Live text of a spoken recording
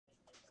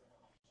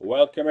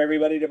Welcome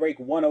everybody to break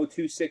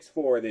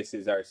 10264. This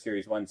is our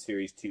Series 1,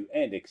 Series 2,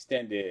 and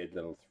extended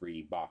little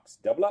 3-box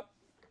double up.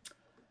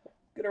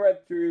 Going to run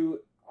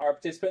through our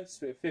participants.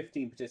 We have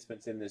 15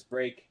 participants in this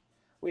break.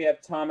 We have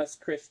Thomas,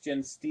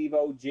 Christian,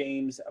 Steve-O,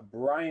 James,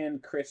 Brian,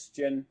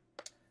 Christian,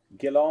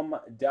 Guillaume,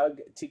 Doug,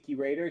 Tiki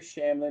Raider,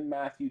 Shamlin,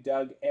 Matthew,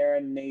 Doug,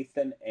 Aaron,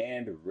 Nathan,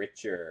 and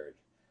Richard.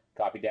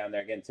 Copy down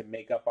there again to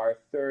make up our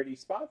 30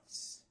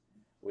 spots.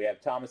 We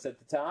have Thomas at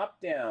the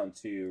top, down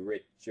to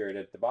Richard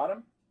at the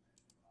bottom.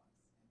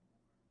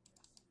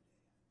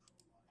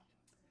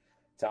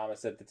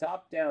 Thomas at the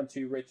top, down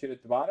to Richard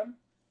at the bottom.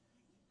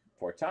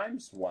 4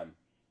 times. 1,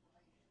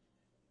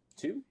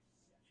 2,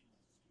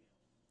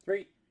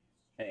 3,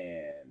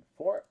 and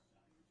 4.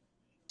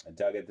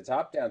 Doug at the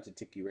top, down to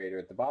Tiki Raider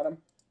at the bottom.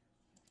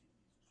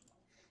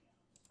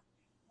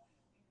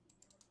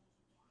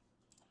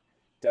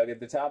 Doug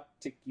at the top,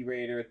 Tiki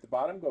Raider at the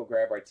bottom. Go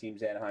grab our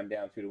teams Anaheim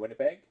down through to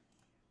Winnipeg.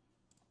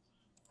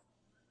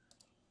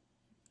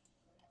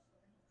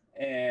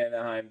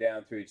 Anaheim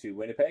down through to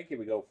Winnipeg. Here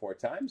we go 4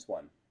 times.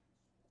 1,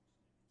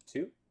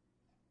 2,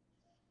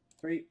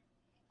 3,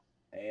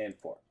 and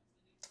 4.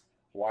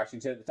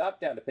 Washington at the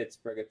top, down to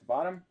Pittsburgh at the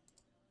bottom.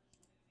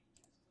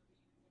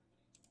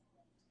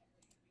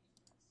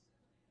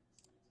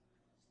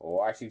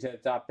 Washington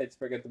at the top,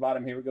 Pittsburgh at the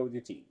bottom. Here we go with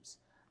your teams.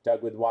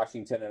 Doug with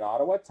Washington and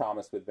Ottawa,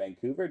 Thomas with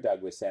Vancouver,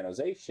 Doug with San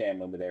Jose,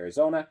 Shamlin with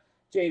Arizona,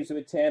 James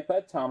with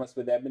Tampa, Thomas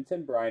with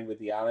Edmonton, Brian with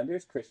the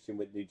Islanders, Christian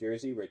with New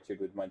Jersey, Richard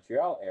with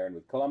Montreal, Aaron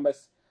with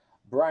Columbus,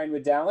 Brian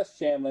with Dallas,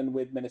 Shamlin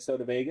with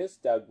Minnesota Vegas,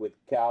 Doug with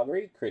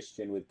Calgary,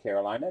 Christian with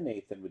Carolina,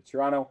 Nathan with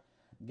Toronto,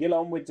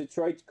 Guillaume with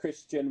Detroit,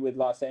 Christian with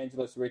Los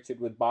Angeles, Richard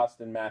with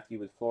Boston, Matthew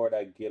with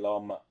Florida,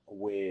 Guillaume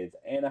with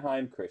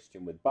Anaheim,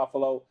 Christian with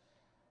Buffalo,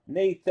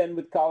 Nathan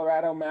with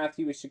Colorado,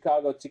 Matthew with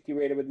Chicago, Tiki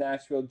Raider with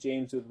Nashville,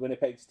 James with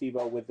Winnipeg,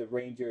 Steve-O with the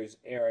Rangers,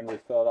 Aaron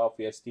with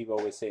Philadelphia,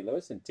 Steve-O with St.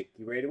 Louis, and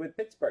Tiki Raider with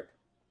Pittsburgh.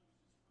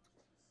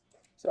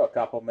 So a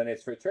couple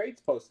minutes for trades.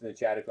 Post in the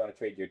chat if you want to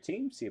trade your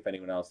team. See if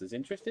anyone else is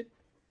interested.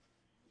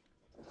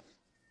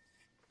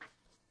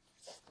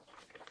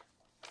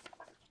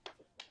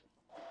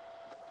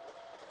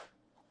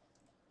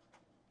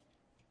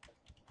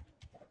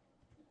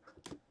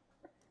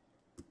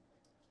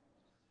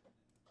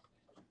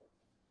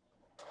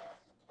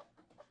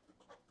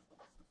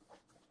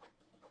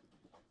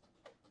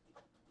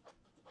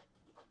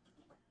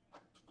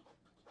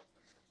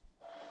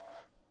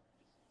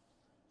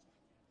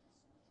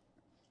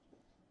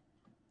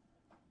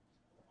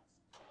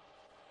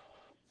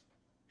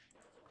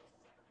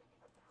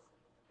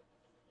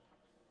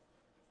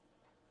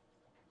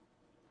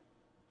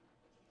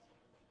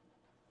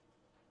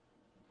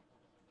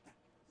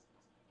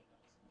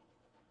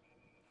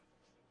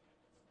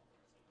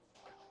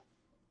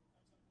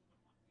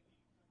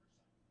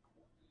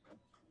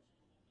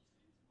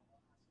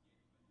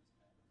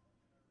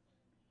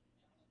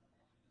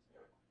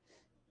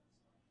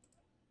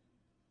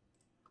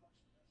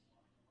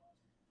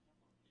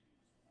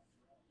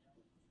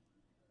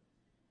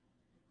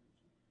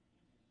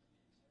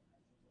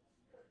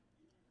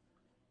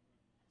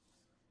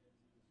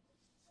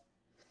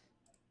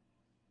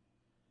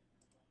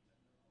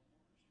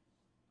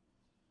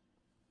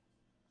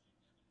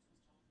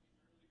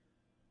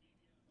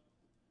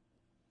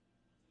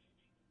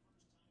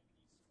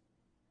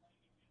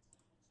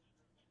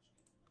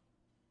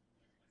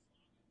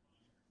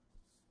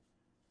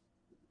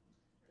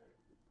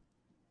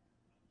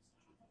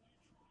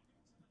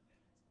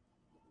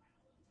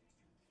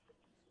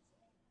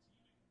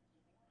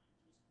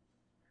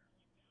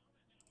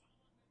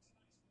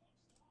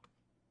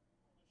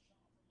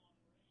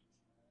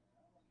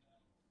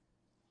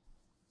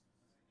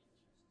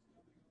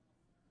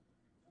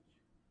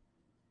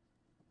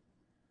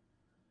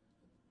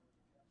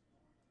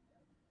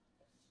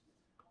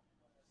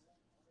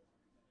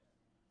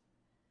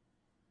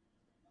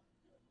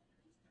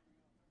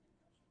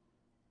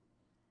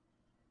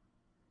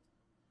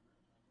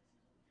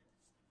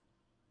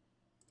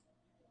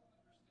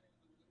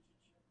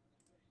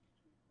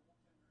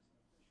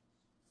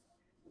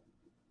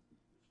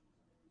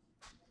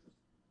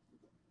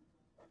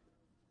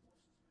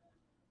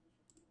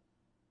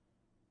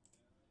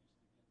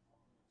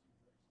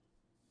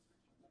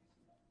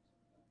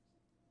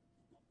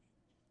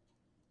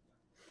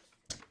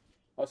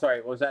 Oh,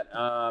 sorry. What was that?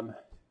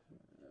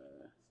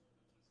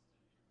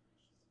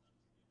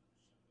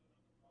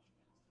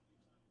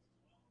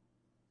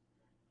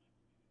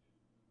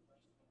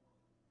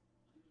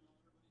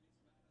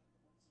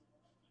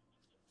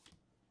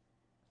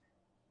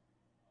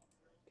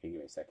 Okay, give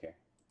me a sec here.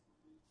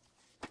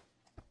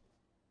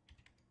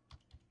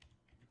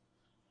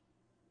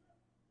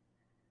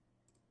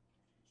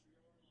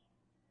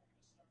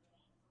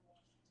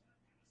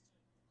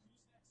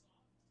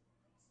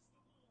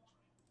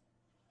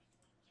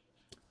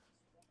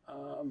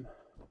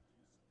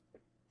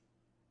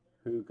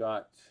 Who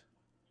got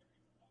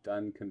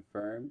done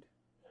confirmed?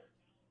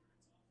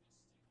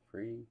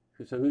 Free.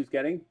 So who's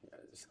getting?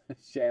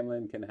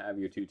 Shamlin can have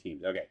your 2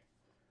 teams. Okay.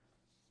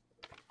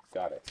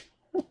 Got it.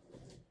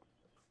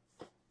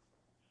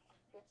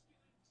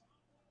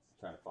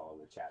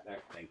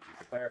 Thank you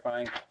for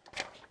clarifying.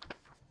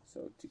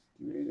 So, Tiki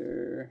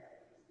Raider,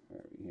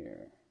 where are we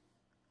here?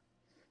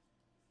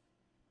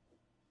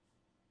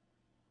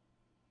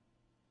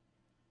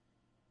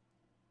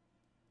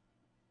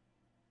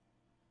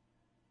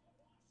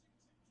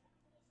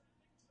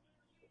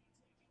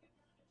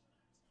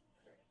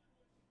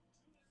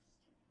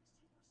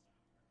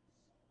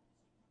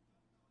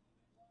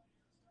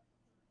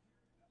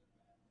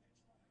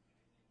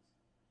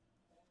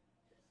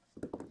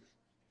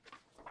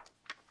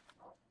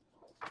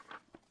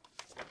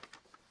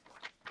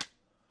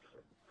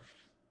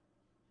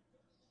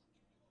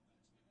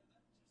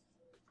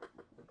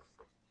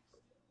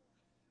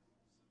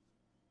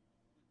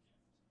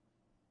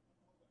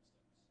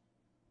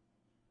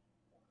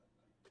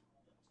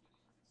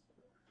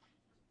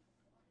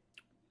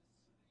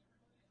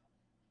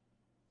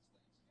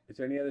 Is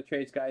there any other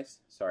trades,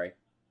 guys? Sorry.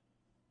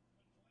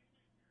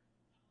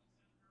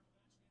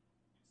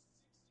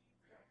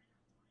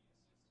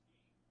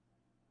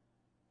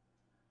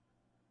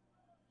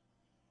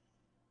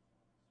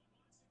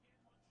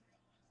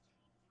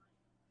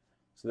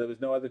 So there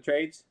was no other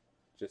trades?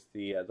 Just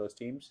the those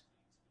teams?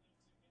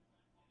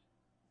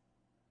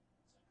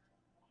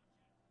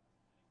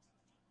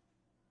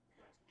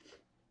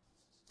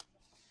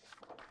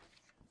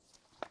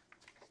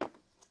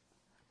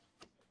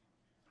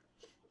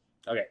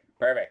 Okay,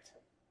 perfect.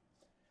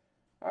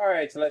 All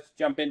right, so let's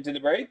jump into the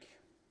break.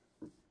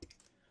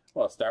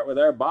 We'll start with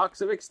our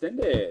box of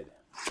extended.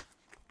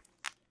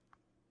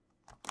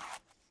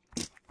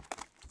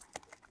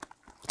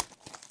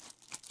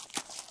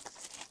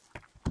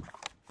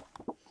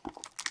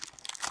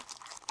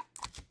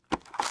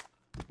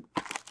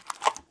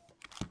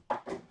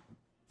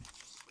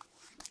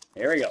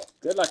 Here we go.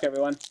 Good luck,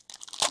 everyone.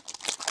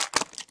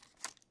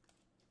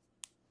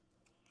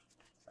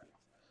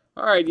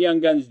 All right, Young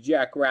Guns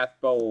Jack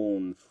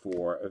Rathbone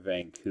for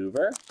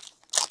Vancouver.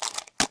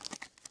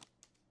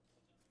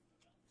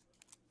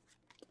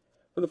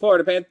 For the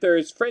Florida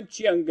Panthers,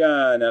 French Young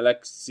Gun,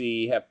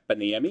 Alexei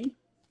Heponiemi.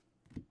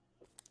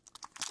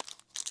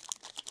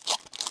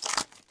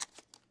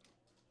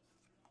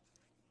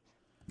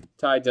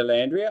 Ty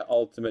Dellandrea,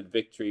 Ultimate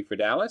Victory for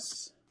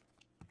Dallas.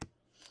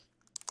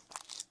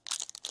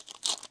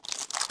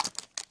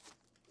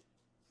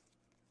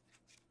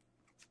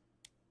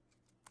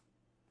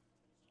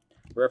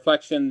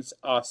 Reflections,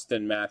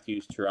 Austin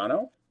Matthews,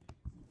 Toronto.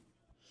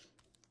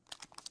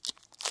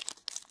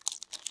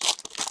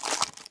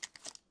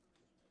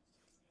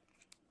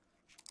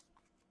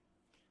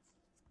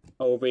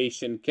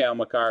 Ovation, Cal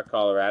McCarr,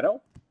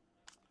 Colorado.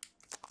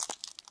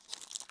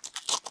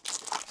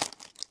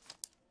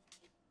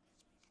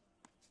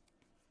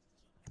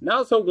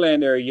 Niles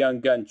Hoglander, Young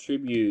Gun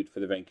Tribute for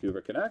the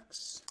Vancouver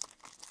Canucks.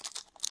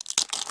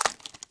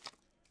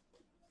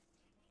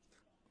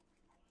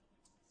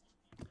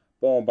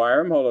 Bowen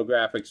Byram,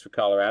 Holographics for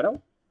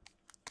Colorado.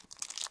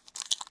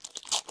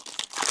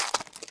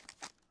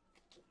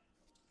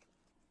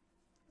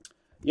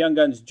 Young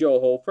Guns Joe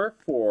Hofer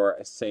for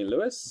St.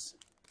 Louis.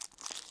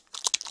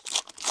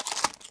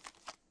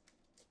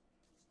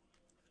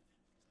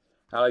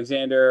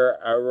 Alexander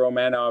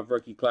Romanov,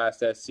 Rookie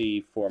Class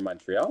SC for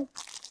Montreal.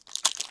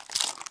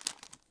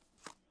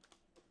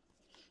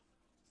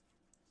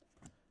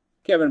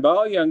 Kevin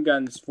Ball, Young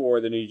Guns for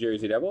the New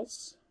Jersey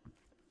Devils.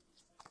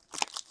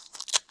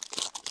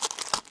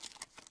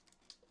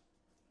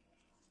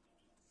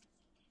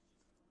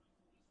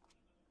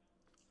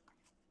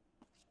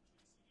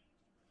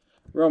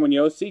 Roman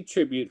Josi,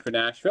 Tribute for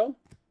Nashville.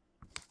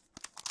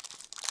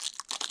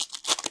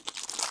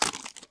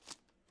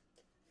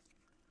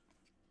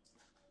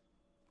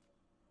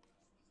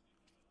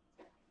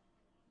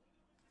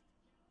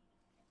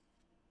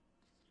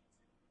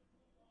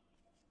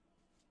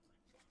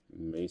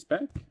 Mace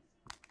Pack.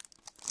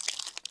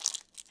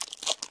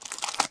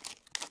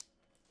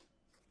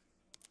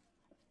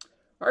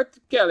 Arthur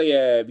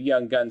Kaliev,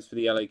 Young Guns for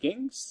the LA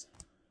Kings.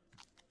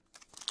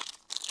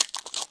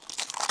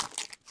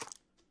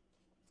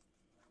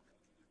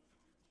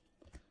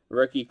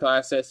 Rookie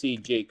Class SE,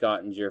 Jake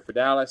Ottinger for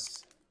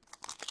Dallas.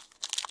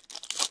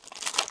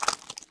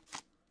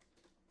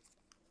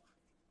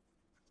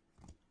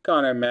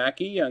 Connor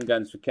Mackey, Young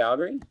Guns for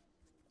Calgary.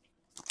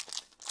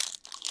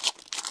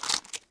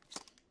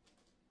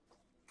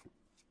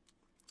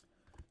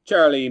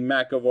 Charlie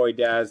McAvoy,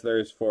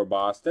 Dazzlers for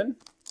Boston.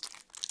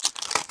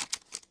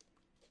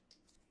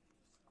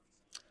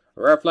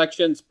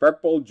 Reflections,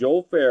 Purple,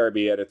 Joel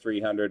Farabee at a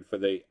 300 for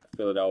the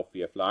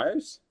Philadelphia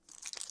Flyers.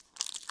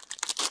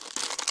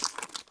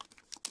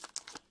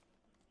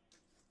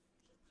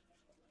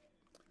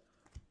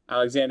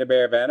 Alexander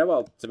Baravanov,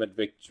 Ultimate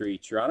Victory,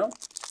 Toronto.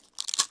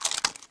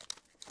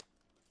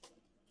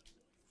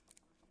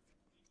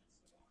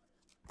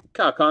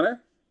 Kyle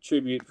Connor,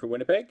 Tribute for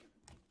Winnipeg.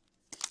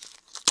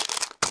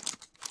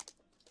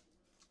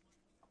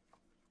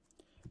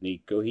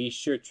 Nico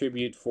Hischier,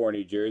 Tribute for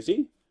New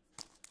Jersey.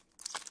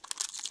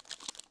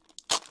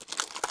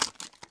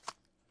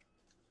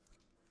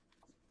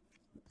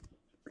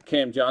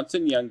 Cam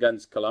Johnson, Young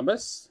Guns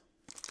Columbus.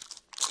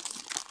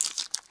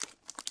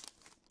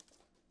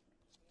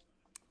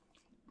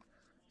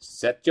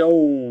 Seth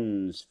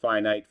Jones,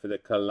 finite for the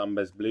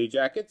Columbus Blue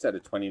Jackets out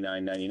of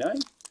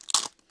 $29.99.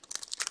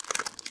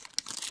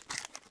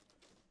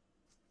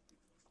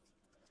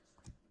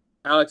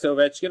 Alex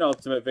Ovechkin,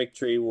 Ultimate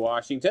Victory,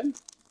 Washington.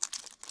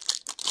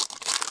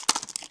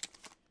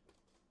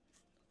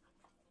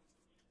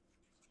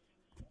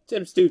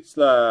 Tim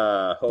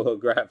Stützle,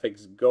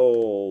 Holographics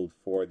Gold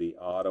for the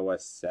Ottawa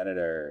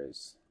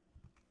Senators.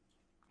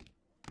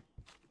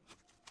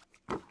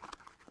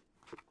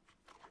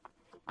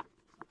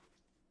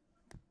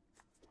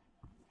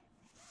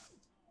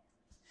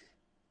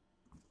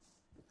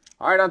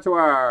 All right, on to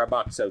our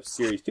box of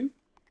Series 2.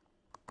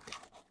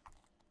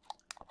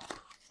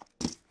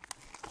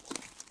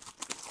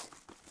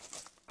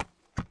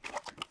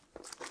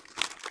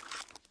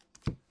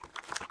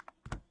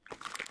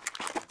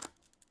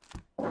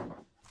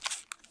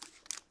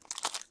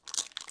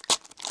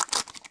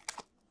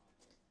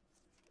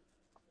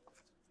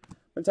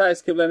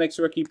 Matthias Kivlenik's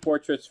rookie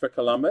portraits for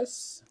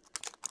Columbus.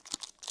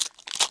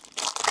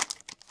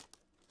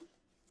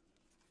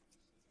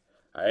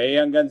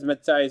 Young Guns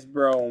Matthias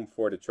Brome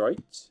for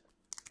Detroit.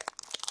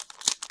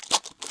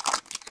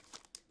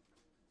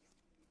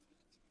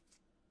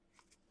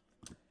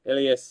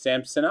 Ilya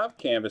Samsonov,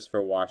 canvas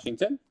for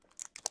Washington.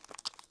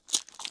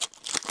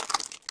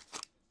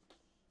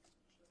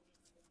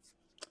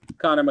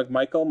 Connor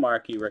McMichael,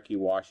 marquee rookie,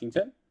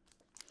 Washington.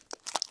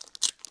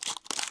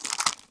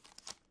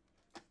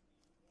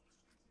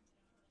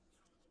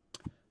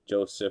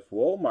 Joseph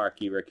Wool,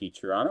 marquee rookie,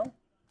 Toronto.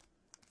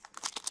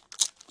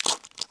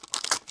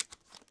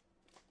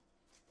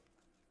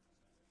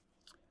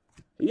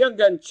 Young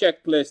Gun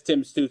Checklist,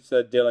 Tim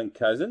Stützle, Dylan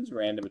Cousins,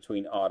 random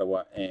between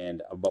Ottawa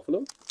and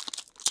Buffalo.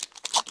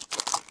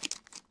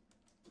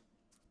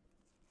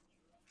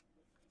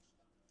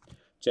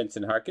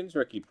 Jensen Harkins,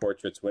 rookie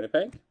portraits,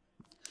 Winnipeg.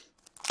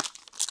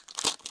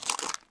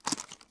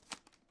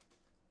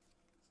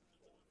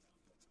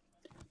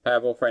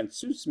 Pavel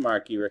Francouz,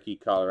 marquee rookie,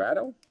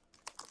 Colorado.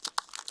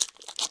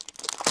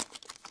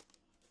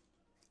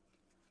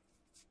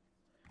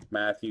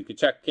 Matthew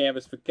Tkachuk,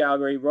 canvas for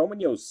Calgary. Roman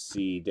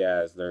Josi,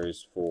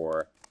 Dazzlers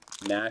for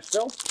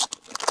Nashville.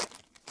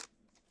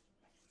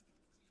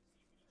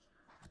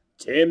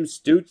 Tim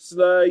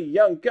Stützle,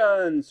 Young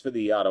Guns for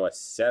the Ottawa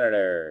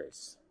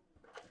Senators.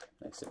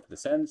 Nice hit for the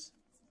Sens.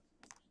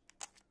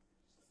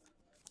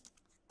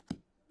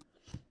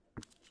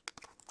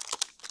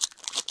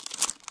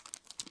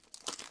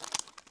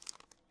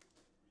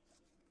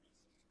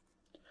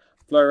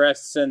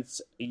 Fluorescence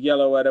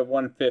yellow out of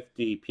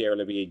 150,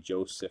 Pierre-Olivier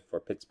Joseph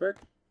for Pittsburgh.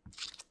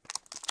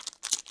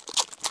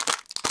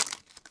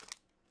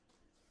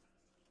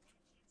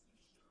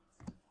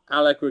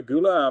 Alec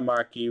Regula,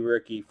 marquee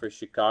rookie for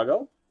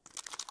Chicago.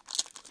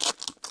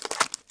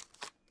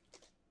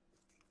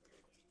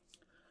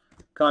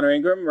 Connor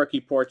Ingram, rookie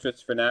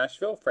portraits for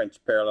Nashville. French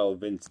parallel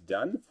Vince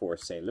Dunn for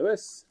St.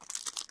 Louis.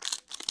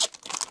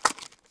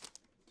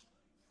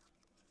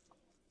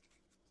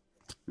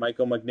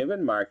 Michael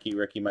McNiven, marquee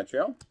rookie,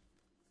 Montreal.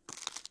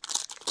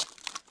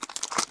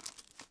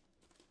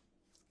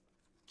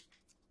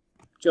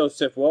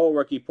 Joseph Woll,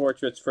 rookie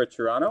portraits for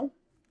Toronto.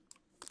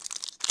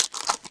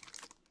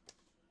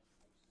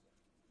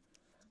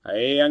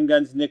 Young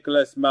Guns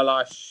Nicholas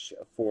Malash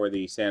for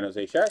the San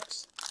Jose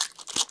Sharks.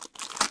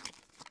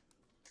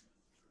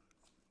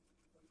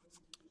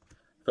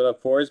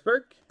 Philip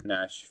Forsberg,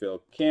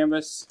 Nashville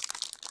canvas.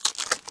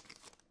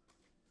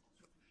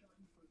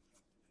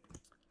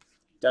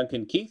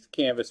 Duncan Keith,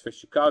 canvas for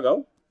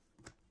Chicago.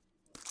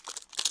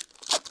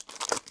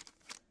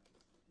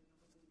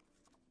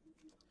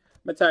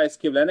 Matthias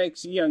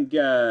Kivlenik's Young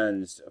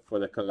Guns for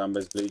the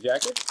Columbus Blue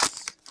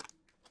Jackets.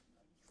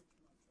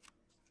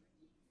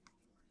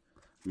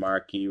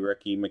 Marquee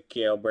rookie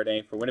Mikhail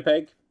Berdin for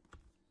Winnipeg.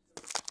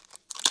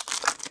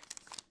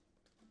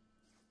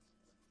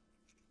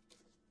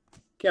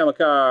 Cale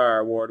Makar,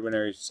 award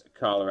winners,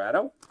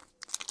 Colorado.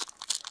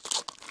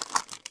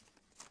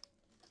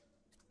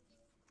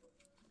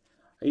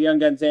 Young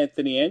Guns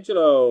Anthony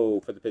Angelo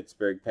for the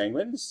Pittsburgh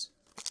Penguins.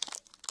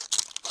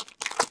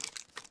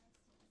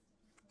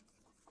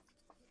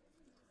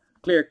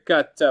 Clear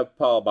cut of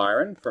Paul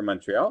Byron for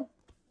Montreal.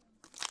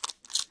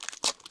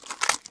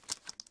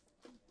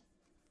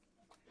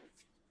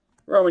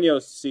 Roman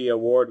Josi,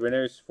 award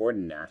winners for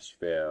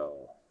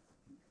Nashville.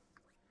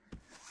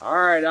 All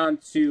right, on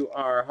to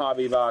our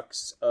hobby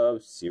box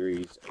of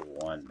Series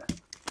 1.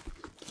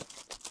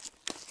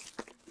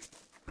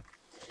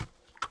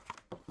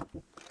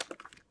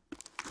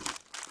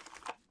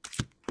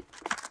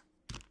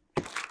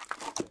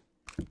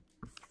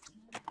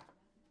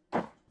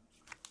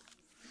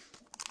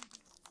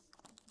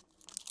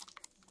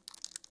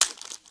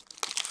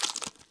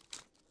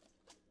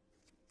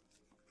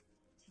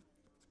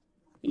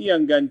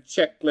 Young Gun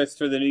checklist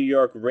for the New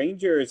York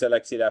Rangers,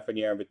 Alexei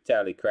Lafreniere and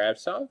Vitaly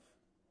Kravtsov.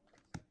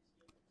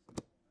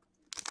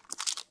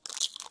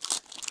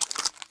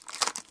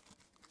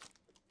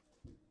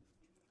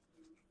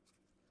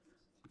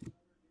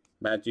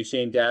 Matt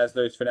Duchene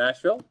Dazzlers for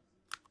Nashville.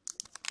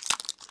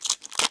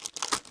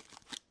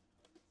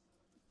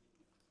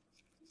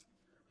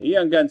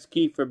 Young Guns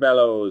Kiefer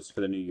Bellows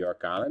for the New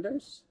York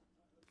Islanders.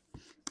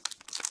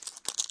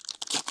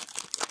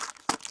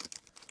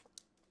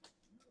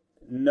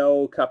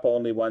 No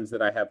cup-only ones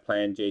that I have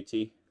planned,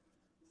 JT.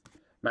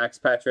 Max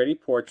Pacioretty,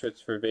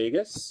 Portraits for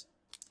Vegas.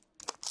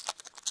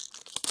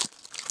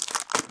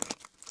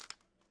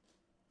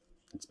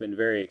 It's been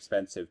very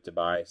expensive to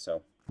buy,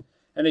 so.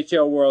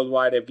 NHL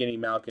Worldwide, Evgeny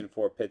Malkin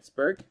for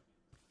Pittsburgh.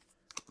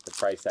 The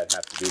price I'd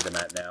have to do them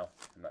at now.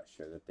 I'm not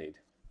sure that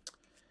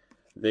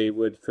they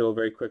would fill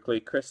very quickly.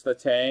 Chris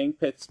Letang,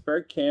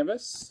 Pittsburgh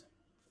canvas.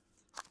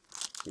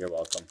 You're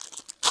welcome.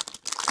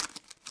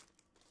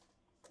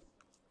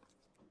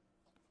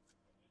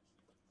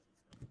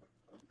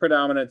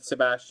 Predominant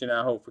Sebastian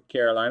Aho for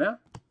Carolina.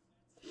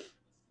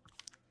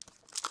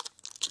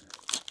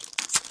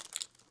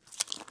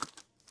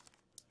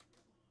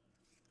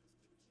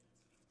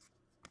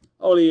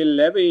 Oli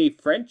Levy,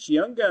 French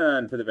Young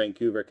Gun for the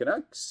Vancouver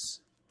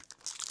Canucks.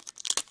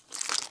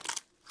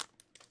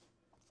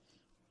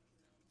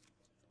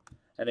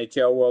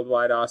 NHL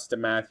Worldwide,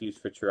 Austin Matthews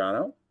for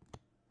Toronto.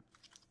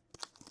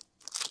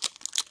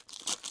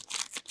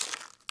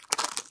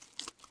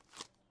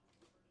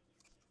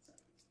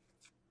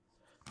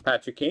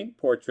 Patrick Kane,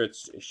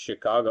 Portraits,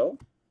 Chicago.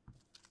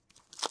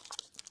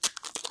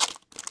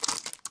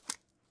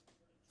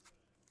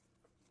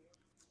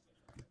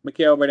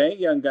 Mikhail Bernay,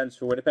 Young Guns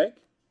for Winnipeg.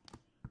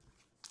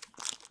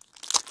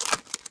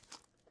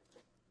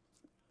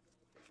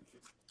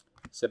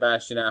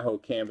 Sebastian Aho,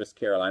 Canvas,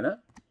 Carolina.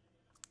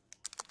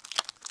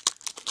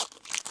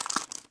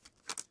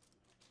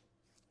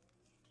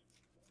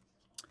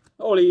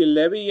 Oli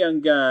Levy, Young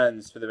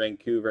Guns for the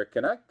Vancouver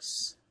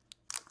Canucks.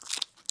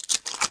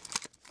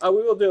 We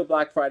will do a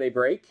Black Friday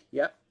break.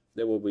 Yep,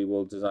 we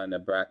will design a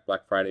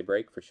Black Friday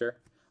break for sure.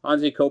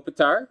 Anze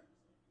Kopitar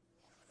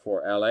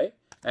for LA.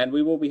 And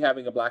we will be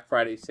having a Black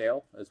Friday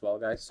sale as well,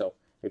 guys. So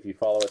if you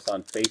follow us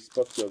on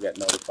Facebook, you'll get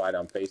notified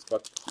on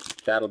Facebook.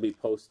 That'll be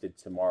posted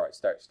tomorrow. It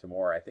starts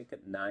tomorrow, I think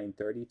at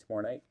 9:30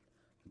 tomorrow night.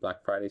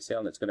 Black Friday sale,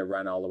 and it's going to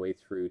run all the way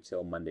through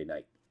till Monday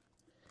night.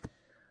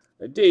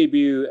 The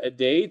debut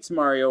dates,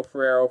 Mario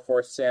Ferrero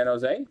for San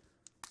Jose.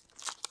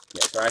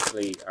 Yeah, so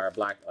actually our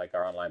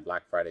online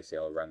Black Friday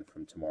sale will run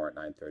from tomorrow at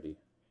 9:30.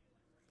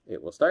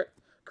 It will start.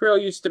 Kirill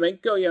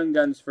Ustimenko, Young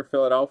Guns for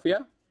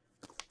Philadelphia.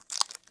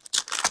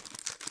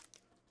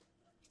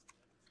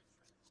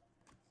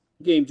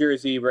 Game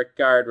jersey,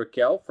 Rickard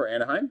Rakell for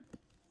Anaheim.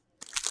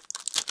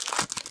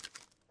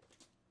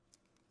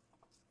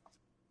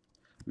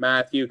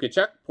 Matthew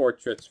Tkachuk,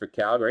 Portraits for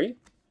Calgary.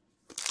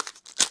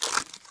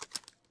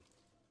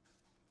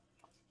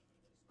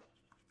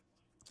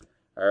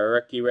 A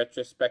rookie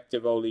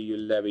retrospective, Oli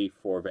Levy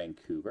for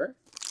Vancouver.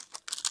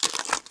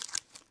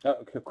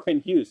 Oh,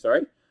 Quinn Hughes,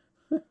 sorry.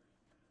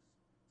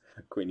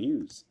 Quinn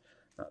Hughes,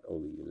 not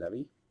Oli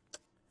Levy.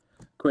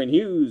 Quinn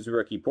Hughes,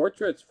 rookie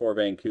portraits for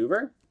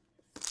Vancouver.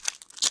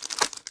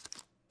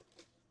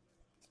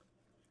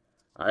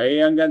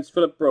 Young Guns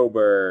Philip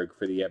Broberg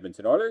for the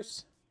Edmonton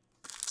Oilers.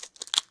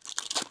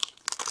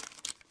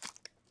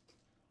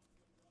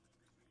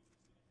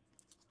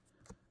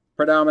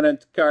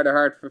 Predominant Carter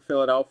Hart for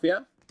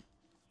Philadelphia.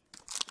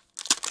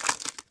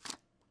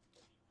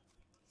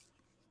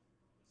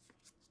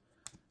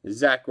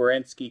 Zach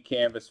Werenski,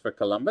 Canvas for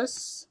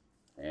Columbus.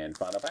 And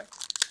final pack.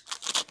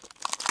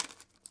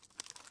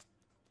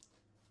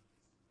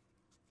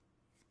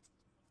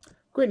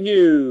 Quinn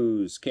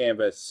Hughes,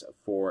 Canvas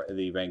for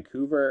the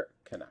Vancouver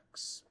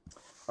Canucks.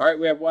 All right,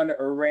 we have one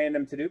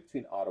random to do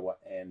between Ottawa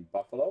and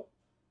Buffalo.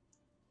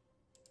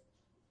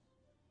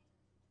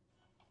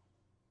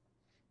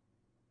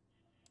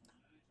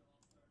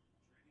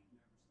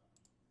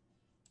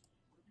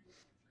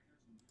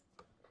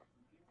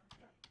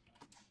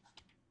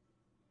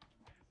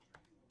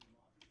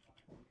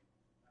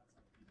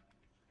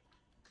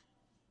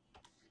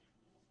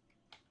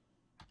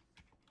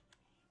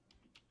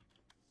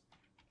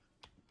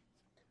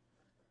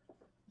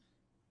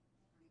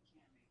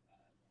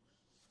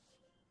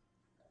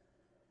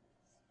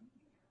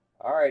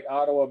 All right,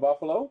 Ottawa,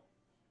 Buffalo.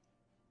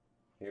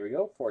 Here we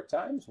go. 4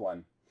 times.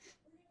 1,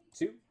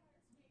 2,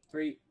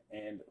 3,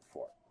 and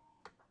 4.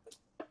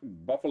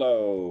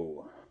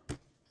 Buffalo.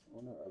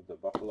 Owner of the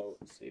Buffalo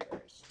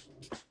Sabres.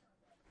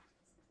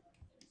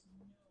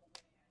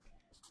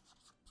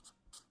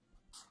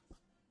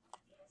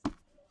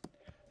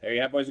 There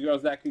you have, boys and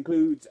girls. That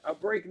concludes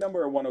break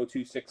number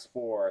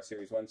 10264,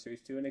 Series 1,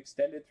 Series 2, an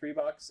extended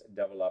 3-box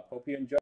double up. Hope you enjoy.